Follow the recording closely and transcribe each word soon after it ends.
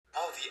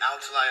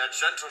outlier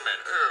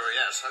gentleman. Oh,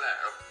 yes,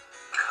 hello.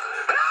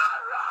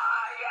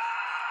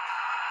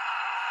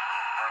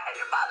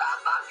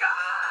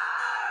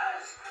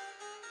 Motherfuckers!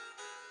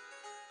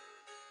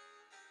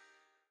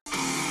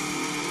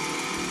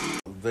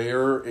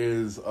 There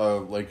is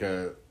a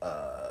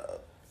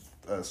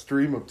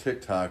stream of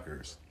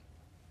TikTokers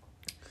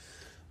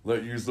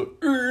that use the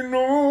 "Ain't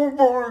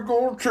nobody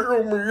gonna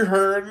tell me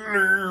how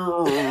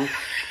to live"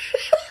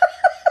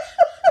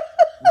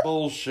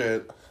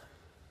 bullshit.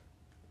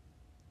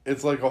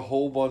 It's like a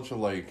whole bunch of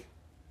like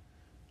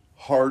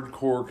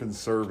hardcore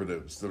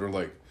conservatives that are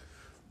like,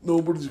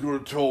 nobody's gonna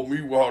tell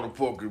me how to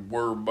fucking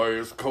wear a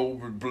mask,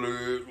 COVID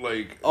blood,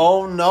 like.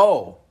 Oh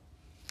no.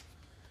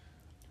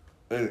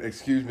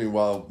 Excuse me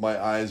while my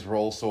eyes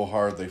roll so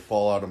hard they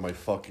fall out of my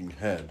fucking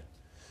head.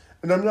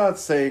 And I'm not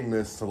saying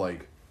this to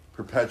like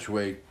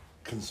perpetuate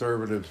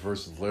conservatives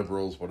versus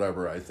liberals,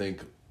 whatever. I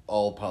think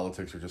all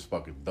politics are just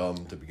fucking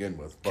dumb to begin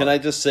with. But, can I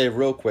just say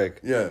real quick?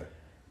 Yeah.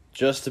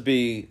 Just to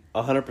be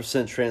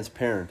 100%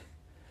 transparent.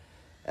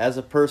 As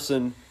a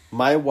person,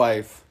 my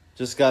wife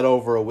just got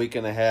over a week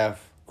and a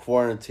half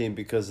quarantine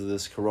because of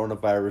this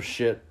coronavirus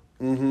shit.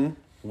 Mm-hmm.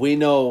 We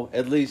know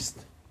at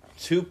least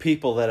 2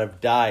 people that have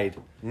died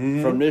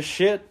from this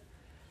shit.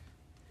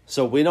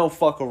 So we don't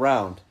fuck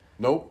around.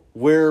 Nope.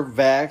 We're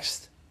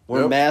vaxxed.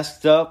 We're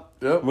masked up.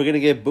 Yep. We're going to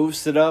get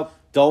boosted up.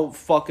 Don't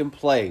fucking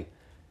play.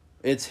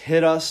 It's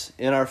hit us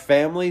in our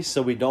family,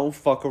 so we don't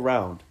fuck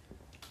around.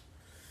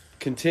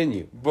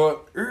 Continue.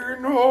 But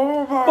ain't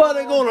nobody But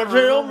they're gonna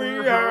tell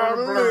me how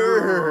to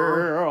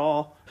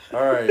live.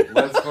 Alright,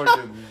 let's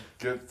fucking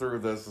get through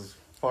this as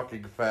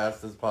fucking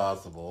fast as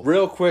possible.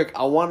 Real quick,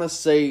 I want to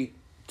say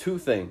 2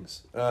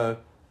 things.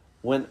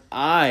 When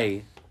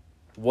I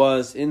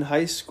was in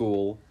high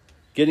school,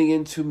 getting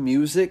into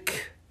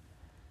music,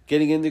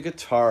 getting into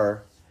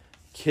guitar,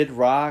 Kid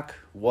Rock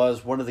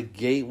was one of the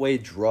gateway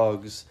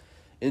drugs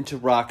into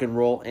rock and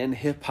roll and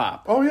hip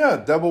hop. Oh yeah,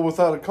 Devil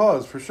Without a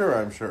Cause, for sure,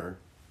 I'm sure.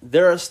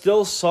 There are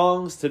still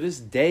songs to this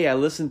day I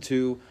listen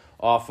to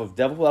off of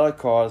Devil Without a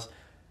Cause.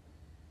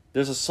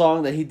 There's a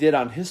song that he did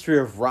on History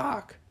of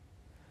Rock,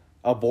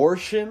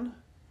 Abortion.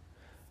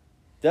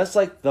 That's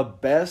like the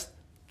best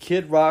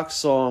Kid Rock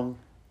song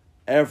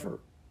ever.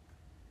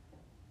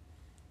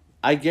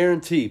 I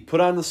guarantee, put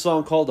on the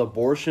song called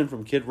Abortion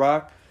from Kid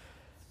Rock.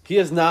 He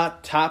has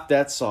not topped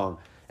that song.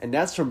 And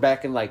that's from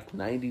back in like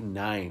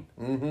 99.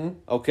 Mm-hmm.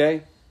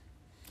 Okay?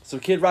 So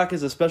Kid Rock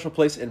is a special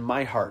place in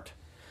my heart.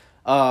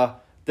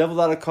 Devil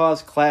Without a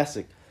Cause,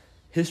 classic.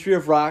 History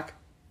of Rock,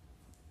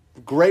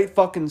 great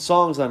fucking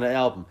songs on the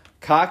album.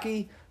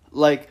 Cocky,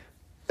 like,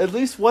 at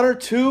least 1 or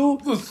 2.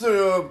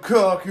 I'm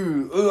cocky.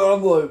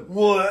 I'm like,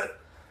 what?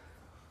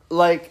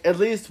 Like, at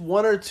least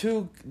 1 or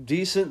 2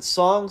 decent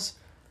songs.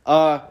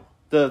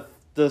 The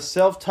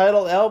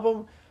self-titled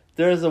album,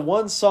 there's a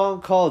one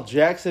song called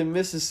Jackson,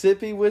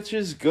 Mississippi, which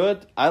is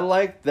good. I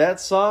like that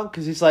song,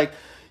 because he's like,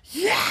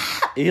 yeah!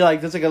 He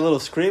like does like a little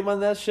scream on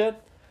that shit.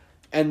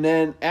 And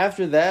then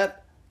after that,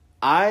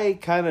 I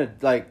kind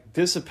of like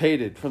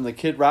dissipated from the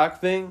Kid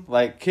Rock thing.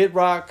 Like Kid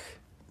Rock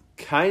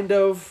kind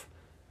of,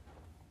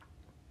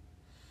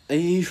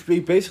 he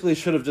basically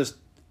should have just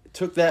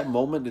took that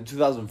moment in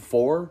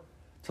 2004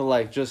 to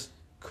like just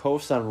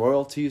coast on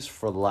royalties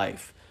for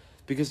life.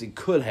 Because he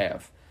could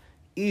have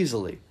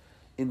easily.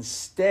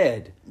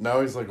 Instead,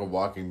 now he's like a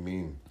walking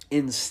meme.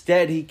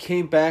 Instead, he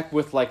came back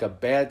with like a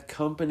Bad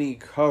Company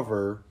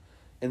cover.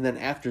 And then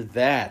after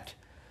that,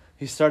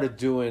 he started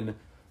doing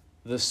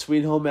the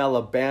Sweet Home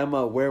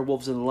Alabama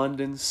Werewolves in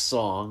London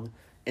song.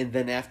 And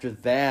then after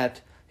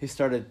that, he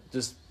started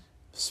just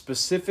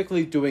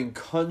specifically doing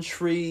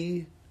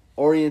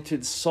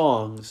country-oriented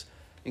songs,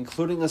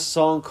 including a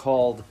song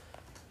called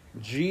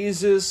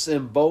Jesus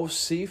and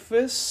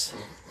Bocephus.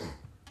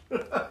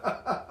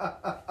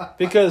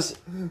 Because,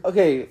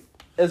 okay,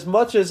 as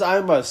much as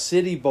I'm a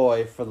city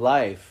boy for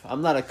life,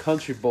 I'm not a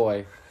country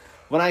boy.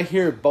 When I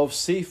hear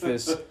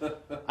Bocephus,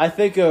 I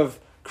think of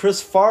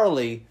Chris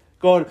Farley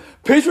going,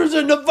 Patriots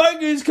and the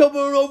Vikings coming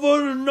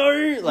over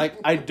tonight. Like,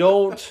 I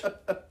don't.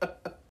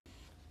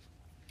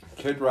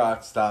 Kid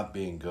Rock stopped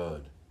being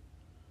good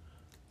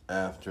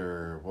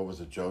after, what was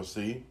it, Joe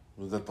C?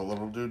 Was that the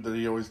little dude that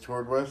he always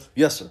toured with?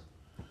 Yes, sir.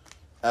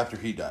 After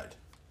he died.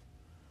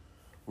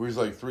 Where he's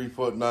like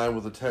 3'9"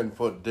 with a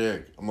 10-foot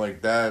dick. I'm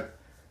like, that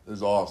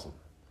is awesome.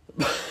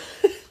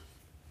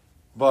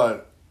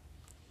 But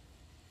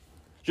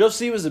Joe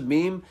C was a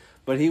meme,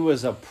 but he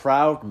was a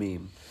proud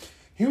meme.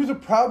 he was a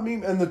proud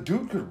meme, and the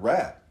dude could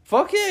rap.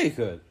 Fuck yeah, he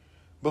could.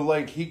 But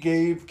like, he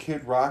gave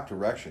Kid Rock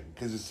direction.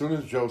 Because as soon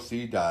as Joe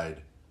C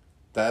died,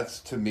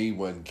 that's to me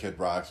when Kid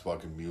Rock's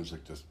fucking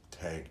music just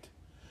tanked.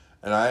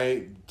 And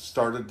I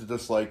started to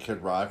dislike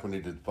Kid Rock when he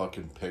did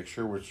fucking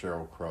Picture with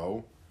Sheryl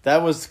Crow.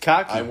 That was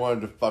cocky. I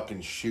wanted to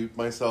fucking shoot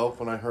myself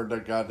when I heard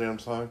that goddamn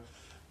song.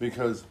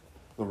 Because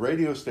the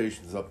radio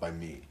station's up by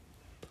me.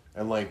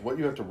 And like, what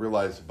you have to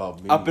realize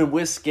about me... Up in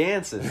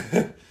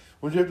Wisconsin.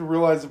 What you have to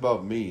realize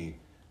about me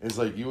is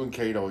like, you and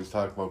Kate always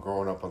talk about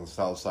growing up on the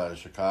south side of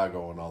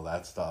Chicago and all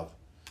that stuff.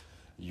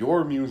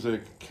 Your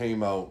music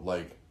came out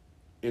like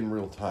in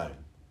real time.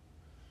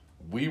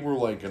 We were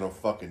like in a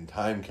fucking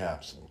time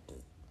capsule.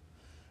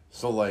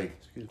 So like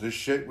this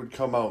shit would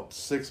come out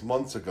 6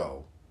 months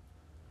ago,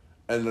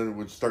 and then it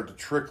would start to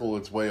trickle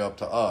its way up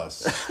to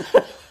us.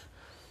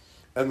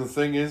 And the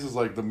thing is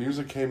like the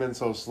music came in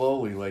so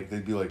slowly. Like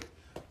they'd be like,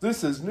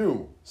 "This is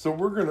new, so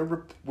we're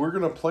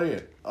gonna play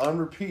it on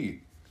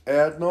repeat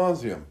ad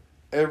nauseum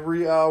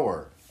every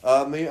hour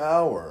on the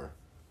hour."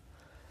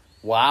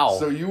 Wow.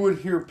 So you would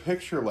hear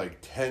 "Picture" like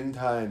 10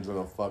 times in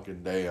a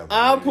fucking day on the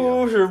I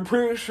radio. push a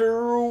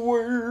picture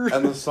away.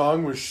 And the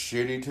song was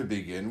shitty to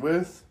begin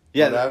with.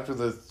 Yeah. But after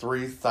the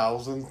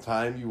 3,000th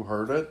time you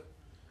heard it,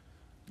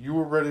 you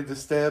were ready to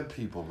stab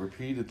people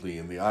repeatedly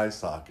in the eye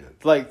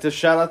socket. Like, to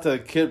shout out to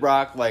Kid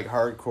Rock, like,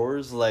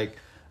 hardcores, like,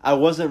 I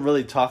wasn't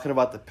really talking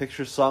about the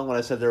Picture song when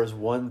I said there was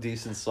one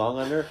decent song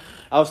on there.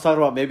 I was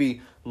talking about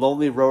maybe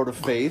Lonely Road of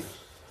Faith.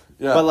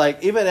 Yeah. But,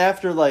 like, even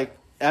after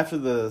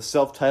the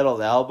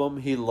self-titled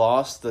album, he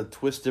lost the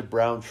Twisted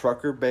Brown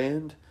Trucker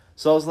Band.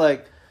 So I was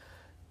like,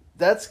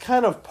 that's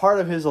kind of part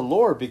of his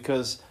allure,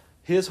 because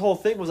his whole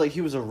thing was like he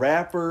was a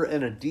rapper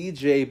and a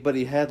DJ, but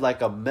he had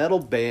like a metal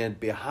band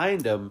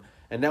behind him,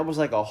 and that was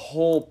like a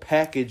whole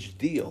package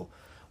deal.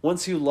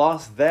 Once you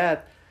lost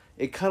that,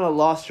 it kind of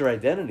lost your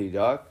identity,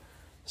 dog.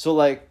 So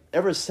like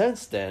ever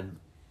since then,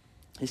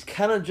 he's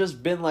kind of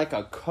just been like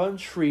a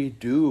country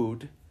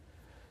dude.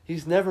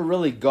 He's never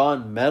really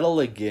gone metal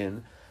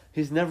again.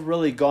 He's never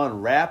really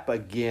gone rap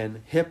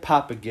again, hip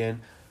hop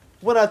again.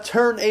 When I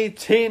turned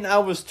 18, I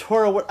was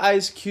touring with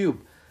Ice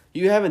Cube.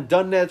 You haven't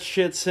done that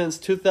shit since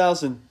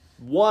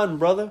 2001,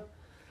 brother.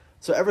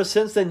 So ever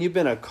since then, you've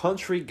been a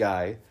country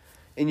guy,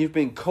 and you've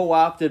been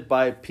co-opted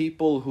by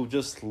people who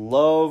just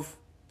love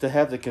to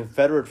have the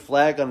Confederate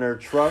flag on their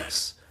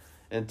trucks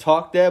and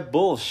talk that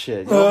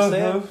bullshit. You know what I'm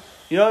saying?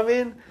 You know what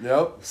I mean?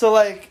 Yep. So,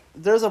 like,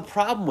 there's a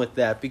problem with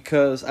that,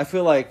 because I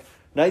feel like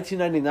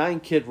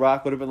 1999 Kid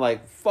Rock would have been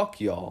like, fuck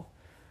y'all.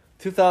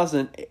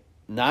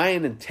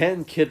 2009 and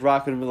 10 Kid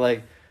Rock would have been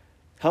like,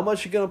 how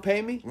much you gonna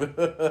pay me? You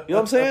know what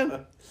I'm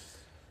saying?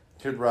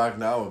 Kid Rock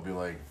now would be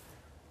like,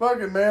 "Fuck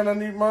it, man, I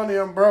need money,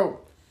 I'm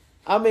broke."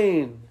 I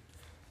mean,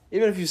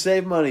 even if you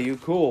save money, you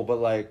cool, but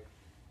like,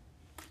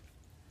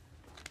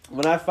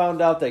 when I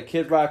found out that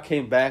Kid Rock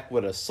came back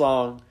with a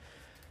song,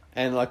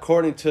 and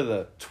according to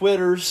the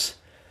Twitters,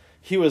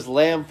 he was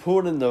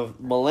lampooning the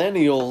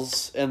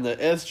millennials and the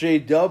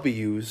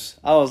SJWs,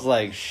 I was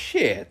like,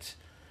 shit,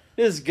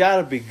 this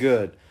gotta be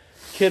good.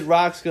 Kid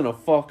Rock's gonna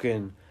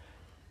fucking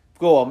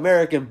go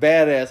American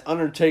Badass.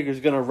 Undertaker's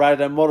gonna ride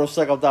that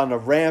motorcycle down the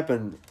ramp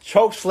and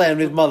choke slam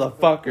these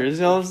motherfuckers. You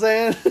know what I'm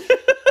saying?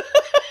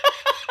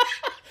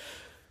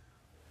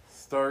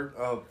 Start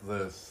up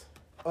this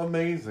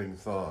amazing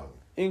song.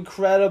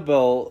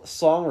 Incredible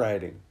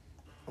songwriting.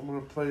 I'm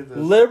gonna play this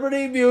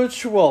Liberty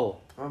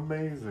Mutual.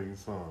 amazing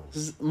song.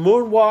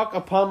 Moonwalk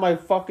upon my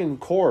fucking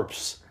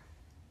corpse.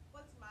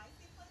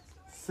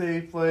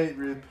 Safe Light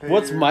Repair.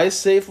 What's my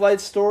safe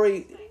light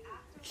story?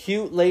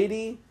 Cute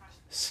lady.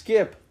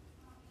 Skip.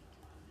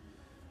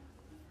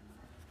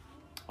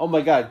 Oh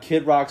my god,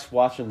 Kid Rock's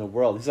watching the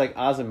world. He's like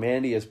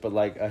Ozymandias, but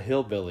like a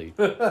hillbilly.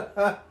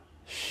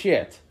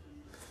 Shit.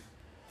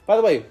 By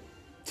the way,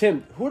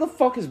 Tim, who the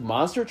fuck is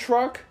Monster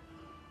Truck?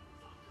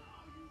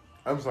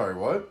 I'm sorry,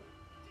 what?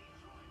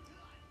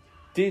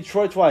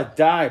 Detroit till I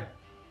die.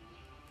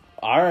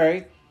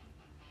 Alright.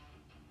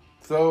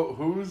 So,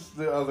 who's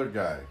the other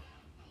guy?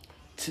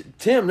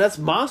 Tim, that's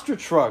Monster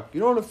Truck. You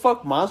know what the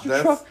fuck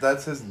Monster Truck?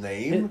 That's his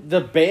name?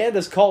 The band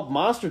is called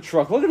Monster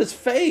Truck. Look at his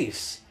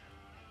face.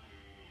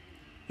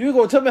 You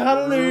gonna tell me how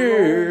to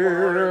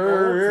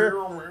live?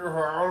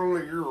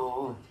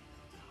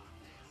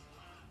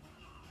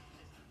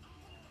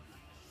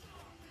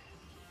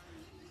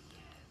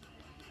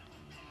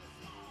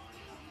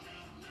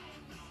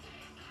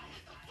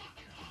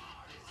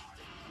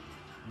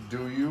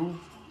 Do you?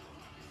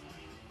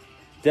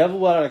 Devil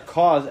Without a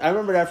Cause. I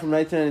remember that from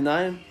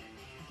 1999.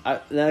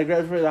 Then I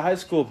graduated high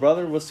school,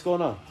 brother. What's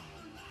going on?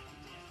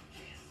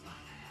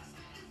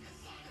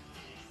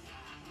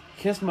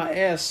 Kiss my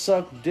ass,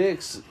 suck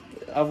dicks.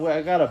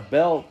 I got a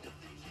belt.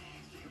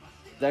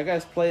 That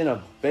guy's playing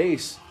a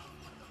bass.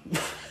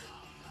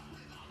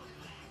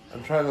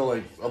 I'm trying to,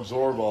 like,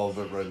 absorb all of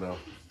it right now.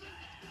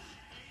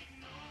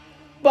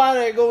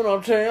 Body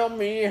gonna tell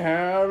me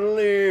how to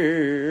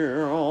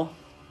live.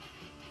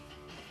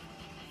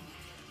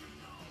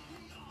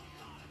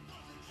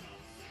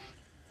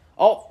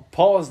 Oh,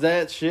 pause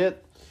that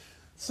shit.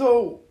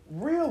 So,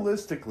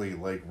 realistically,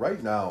 like,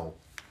 right now,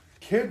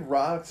 Kid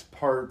Rock's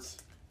parts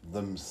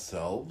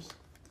themselves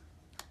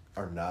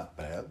are not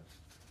bad.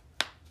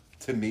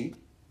 To me.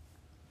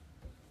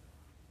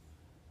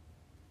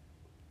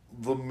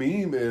 The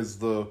meme is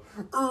the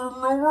 "Ain't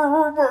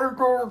nobody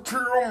gonna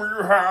tell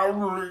me how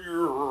to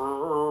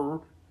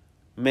live."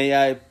 May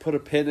I put a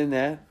pin in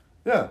that?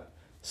 Yeah.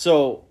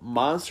 So,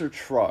 Monster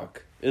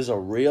Truck is a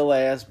real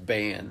ass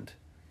band.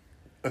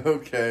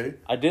 Okay.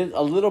 I did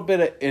a little bit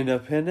of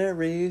independent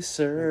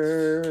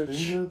research.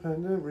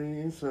 Independent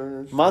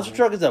research. Monster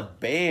Truck is a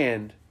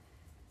band,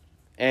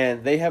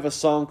 and they have a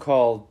song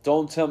called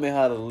 "Don't Tell Me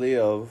How to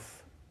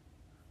Live."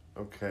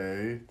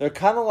 Okay. They're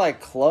kind of like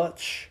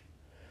Clutch.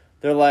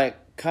 They're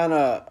like kind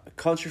of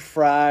country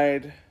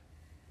fried,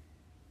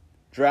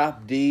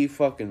 drop D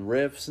fucking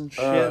riffs and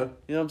shit. You know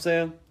what I'm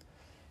saying?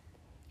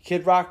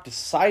 Kid Rock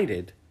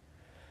decided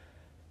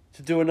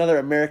to do another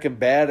American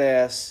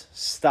Badass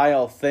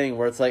style thing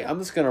where it's like, I'm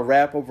just going to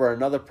rap over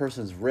another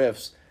person's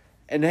riffs.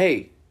 And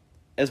hey,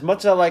 as much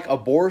as I like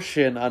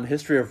Abortion on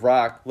History of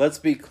Rock, let's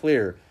be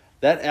clear.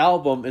 That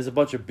album is a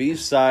bunch of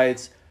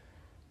B-sides.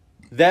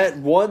 That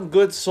one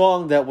good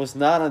song that was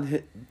not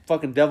on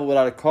fucking Devil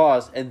Without a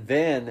Cause, and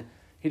then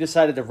he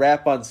decided to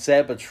rap on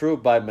Sad But True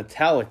by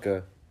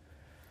Metallica.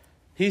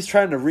 He's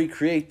trying to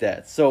recreate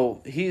that.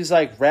 So he's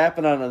like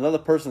rapping on another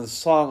person's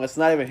song. It's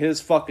not even his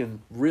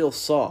fucking real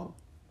song.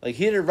 Like,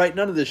 he didn't write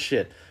none of this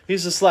shit.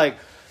 He's just like,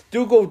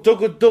 dooga,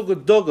 dooga, dooga,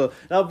 dooga.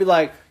 And I'll be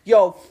like,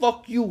 yo,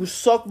 fuck you,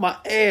 suck my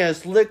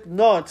ass, lick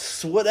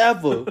nuts,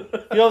 whatever. You know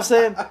what I'm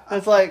saying?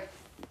 It's like,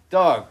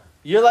 dog,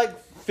 you're like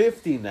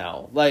 50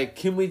 now. Like,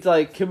 can we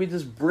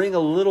just bring a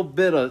little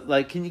bit of,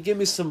 like, can you give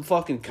me some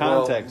fucking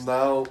context?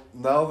 Well,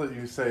 now that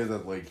you say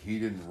that, like, he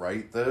didn't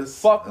write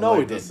this. Fuck no,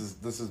 like, he This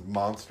is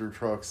Monster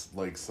Truck's,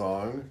 like,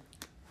 song.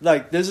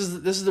 Like, this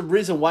is the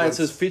reason why it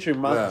says featuring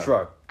Monster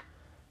Truck.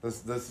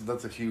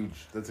 That's a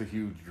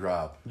huge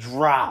drop.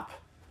 Drop.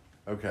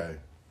 Okay.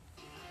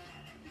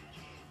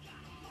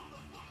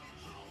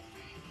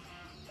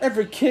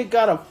 Every kid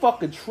got a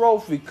fucking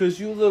trophy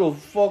because you little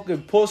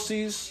fucking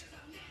pussies.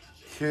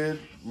 Kid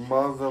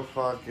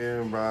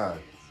motherfucking Rock.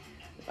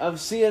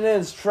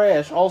 CNN's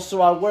trash.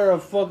 Also, I wear a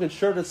fucking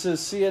shirt that says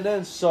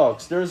CNN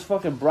sucks. There's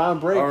fucking Brown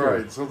Breaker.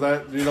 Alright, so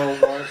that, you know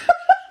what?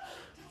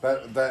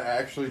 that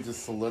actually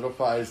just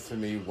solidifies to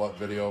me what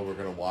video we're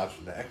going to watch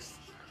next.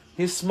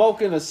 He's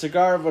smoking a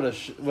cigar with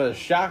a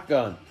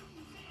shotgun.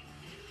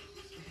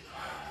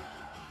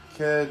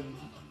 Kid,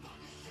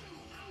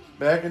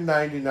 back in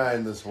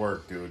 99 this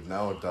worked, dude.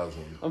 Now it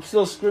doesn't. I'm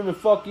still screaming,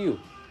 fuck you.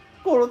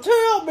 Gonna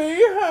tell me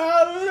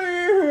how to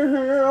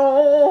live.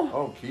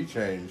 Oh, key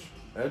change.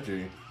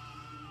 Edgy.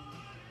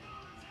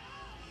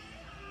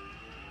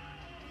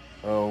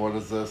 Oh, what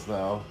is this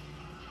now?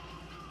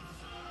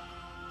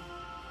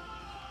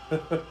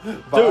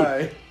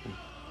 Bye.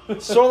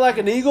 Soar like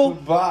an eagle.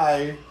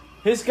 Bye.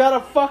 He's got a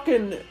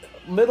fucking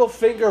middle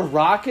finger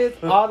rocket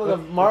out of the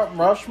Mount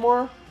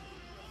Rushmore.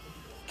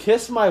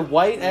 Kiss my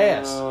white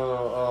ass.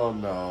 Oh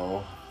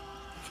no.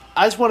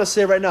 I just want to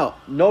say right now,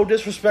 no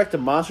disrespect to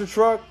Monster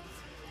Truck.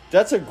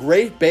 That's a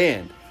great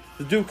band.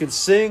 The dude can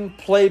sing,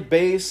 play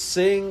bass,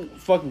 sing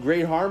fucking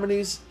great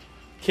harmonies.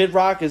 Kid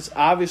Rock is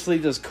obviously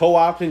just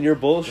co-opting your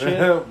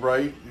bullshit.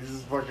 Right? He's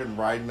just fucking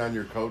riding on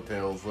your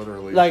coattails,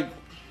 literally. Like,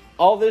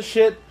 all this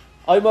shit,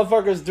 all you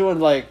motherfuckers doing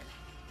like,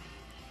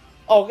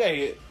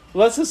 okay,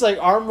 let's just like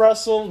arm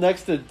wrestle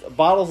next to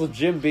bottles of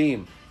Jim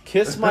Beam.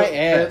 Kiss my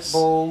ass. Pit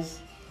bulls.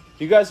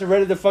 You guys are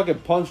ready to fucking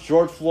punch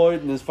George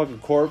Floyd and his fucking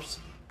corpse?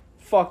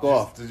 Fuck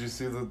off. Did you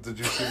see the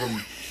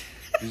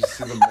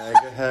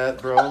MAGA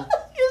hat, bro?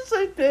 Yes,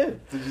 I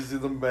did. Did you see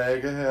the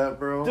MAGA hat,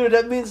 bro? Dude,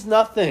 that means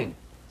nothing.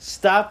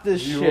 Stop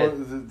this shit.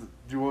 Do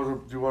you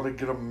want to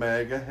get a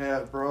MAGA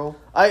hat, bro?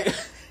 I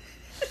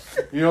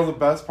You know the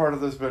best part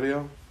of this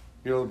video?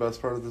 You know the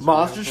best part of this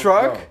Monster video?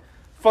 Truck? No.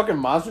 Fucking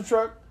Monster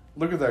Truck?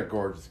 Look at that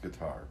gorgeous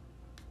guitar.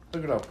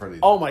 Look at how pretty.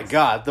 Oh my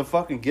god, the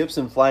fucking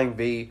Gibson Flying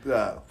V.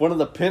 Yeah. One of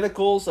the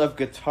pinnacles of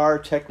guitar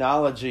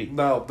technology.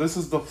 No, this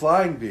is the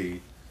Flying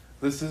V.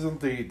 This isn't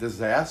the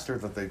disaster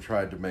that they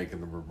tried to make in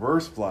the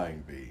reverse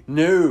Flying V.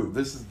 No.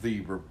 This is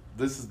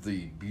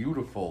the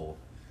beautiful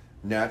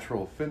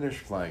natural finish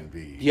Flying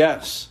V.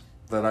 Yes.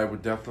 That I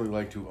would definitely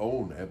like to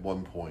own at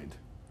one point.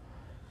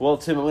 Well,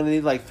 Tim, I'm going to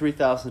need like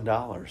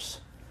 $3,000.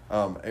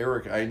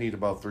 Eric, I need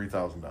about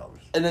 $3,000.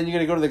 And then you're going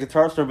to go to the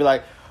guitar store and be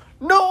like,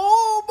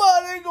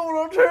 nobody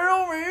going to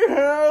tell me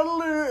how to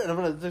live. And I'm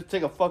going to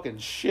take a fucking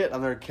shit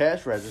on their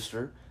cash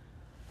register.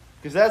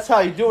 Because that's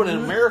how you do it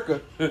in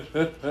America.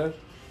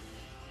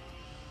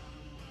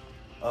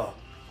 Oh.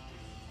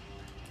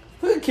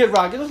 Look at Kid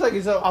Rock. It looks like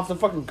he's off the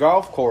fucking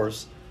golf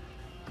course.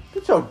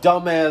 Get your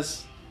dumb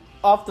ass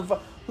off the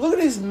Look at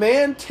these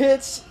man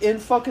tits in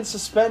fucking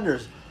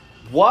suspenders.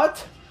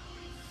 What?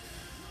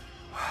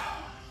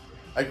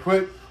 I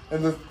quit,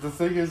 and the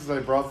thing is, I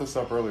brought this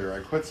up earlier. I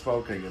quit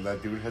smoking, and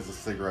that dude has a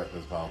cigarette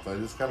in his mouth. I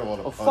just kind of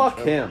want to punch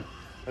fuck him.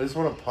 I just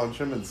want to punch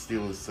him and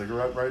steal his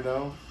cigarette right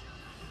now.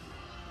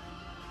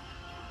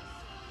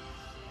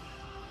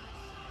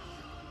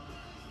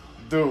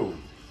 Dude.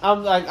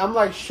 I'm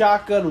like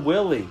Shotgun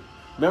Willie.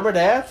 Remember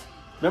that?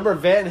 Remember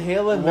Van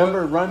Halen?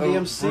 Remember Run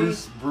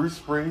DMC? Bruce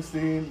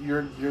Springsteen?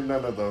 You're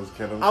none of those,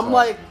 kid. I'm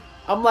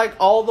like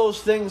all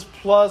those things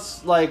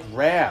plus like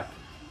rap.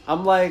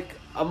 I'm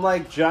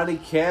like Johnny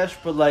Cash,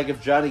 but like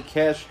if Johnny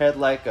Cash had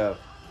like a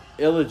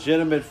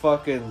illegitimate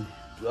fucking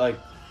like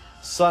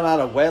son out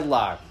of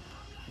wedlock.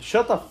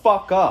 Shut the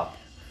fuck up.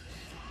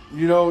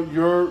 You know,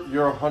 you're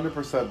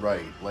 100%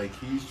 right. Like,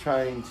 he's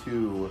trying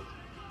to,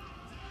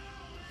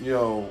 you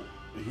know,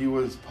 he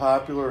was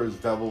popular as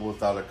Devil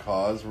Without a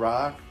Cause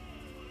rock.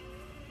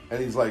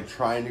 and he's like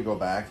trying to go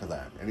back to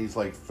them, and he's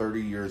like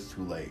 30 years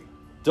too late.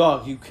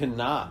 Dog, you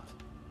cannot.